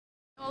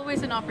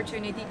always an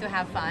opportunity to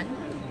have fun.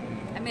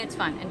 I mean, it's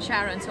fun, and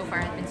Sharon so far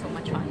has been so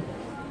much fun.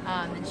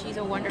 And she's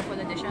a wonderful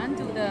addition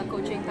to the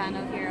coaching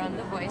panel here on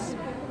The Voice.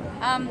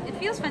 It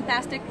feels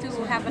fantastic to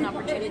have an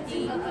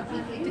opportunity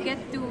to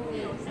get to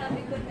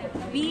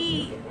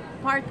be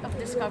part of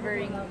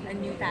discovering a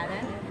new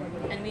talent.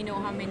 And we know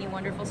how many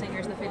wonderful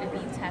singers the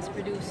Philippines has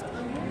produced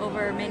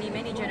over many,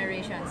 many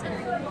generations.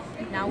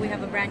 And now we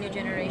have a brand new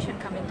generation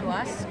coming to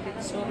us.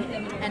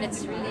 And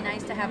it's really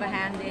nice to have a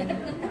hand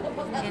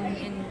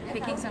in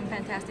picking some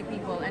fantastic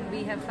people. And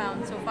we have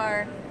found so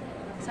far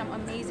some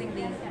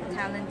amazingly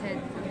talented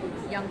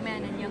young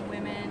men and young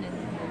women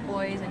and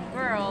boys and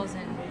girls.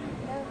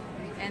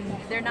 And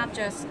they're not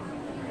just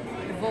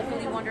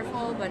vocally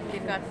wonderful, but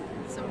they've got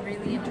some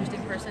really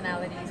interesting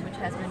personalities, which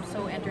has been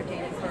so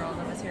entertaining for all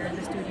of us here in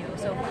the studio.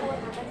 So,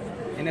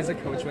 and as a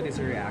coach, what is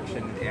your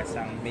reaction to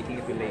Esang making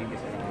it to Lea?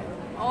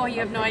 Oh, you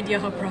have no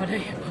idea how proud I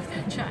am of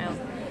that child.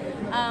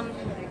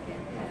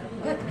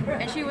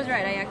 And she was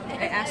right.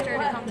 I asked her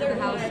to come to the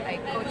house. I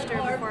coached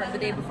her the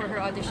day before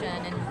her audition,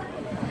 and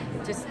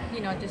just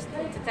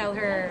to tell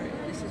her,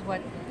 this is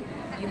what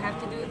you have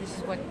to do. This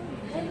is what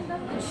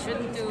you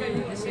shouldn't do.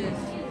 This is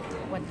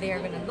what they're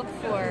going to look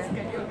for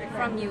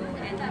from you.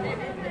 And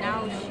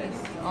now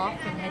she's off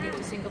and heading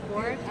to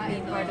Singapore to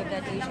be part of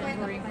that Asian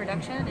touring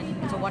production,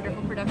 and it's a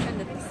wonderful production,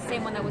 the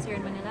same one that was here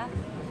in Manila.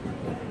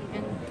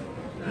 And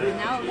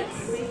now let's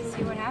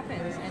see what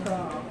happens. And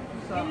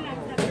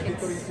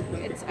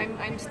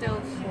I'm still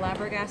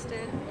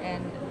flabbergasted,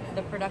 and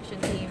the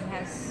production team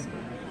has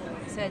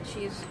said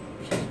she's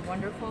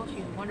wonderful.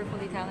 She's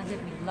wonderfully talented.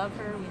 We love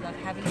her. We love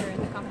having her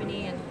in the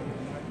company, and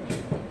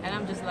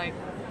I'm just like,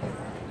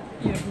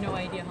 you have no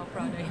idea how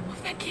proud I am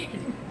of that kid.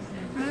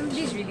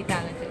 She's really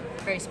talented,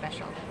 very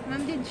special.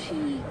 Ma'am, did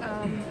she,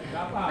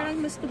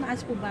 parang mas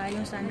tumaas po ba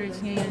yung standards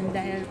ngayon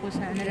dahil po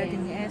sa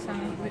narating ni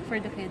Esang for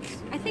the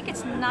kids? I think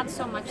it's not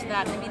so much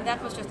that. I mean,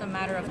 that was just a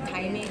matter of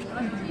timing.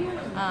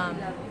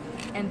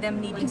 And them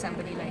needing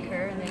somebody like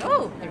her. And then,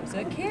 oh, there's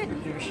a kid,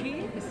 here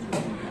she is.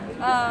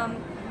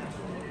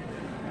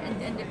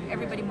 And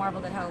everybody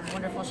marveled at how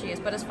wonderful she is.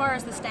 But as far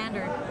as the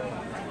standard,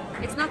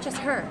 it's not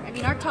just her. I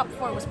mean, our top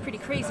 4 was pretty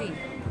crazy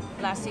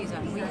last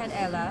season. We had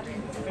Ella,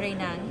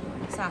 Reynan,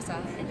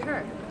 Sasa, and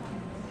her.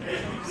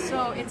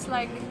 So it's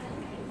like,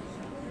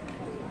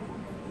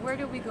 where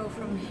do we go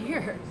from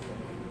here?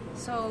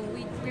 So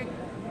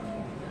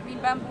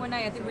Bamboo and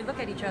I think we look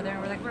at each other and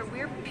we're like,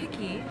 we're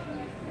picky,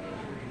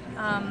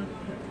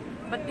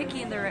 but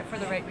picky for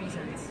the right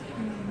reasons.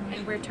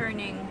 And we're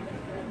turning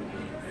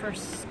for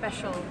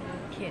special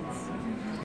kids.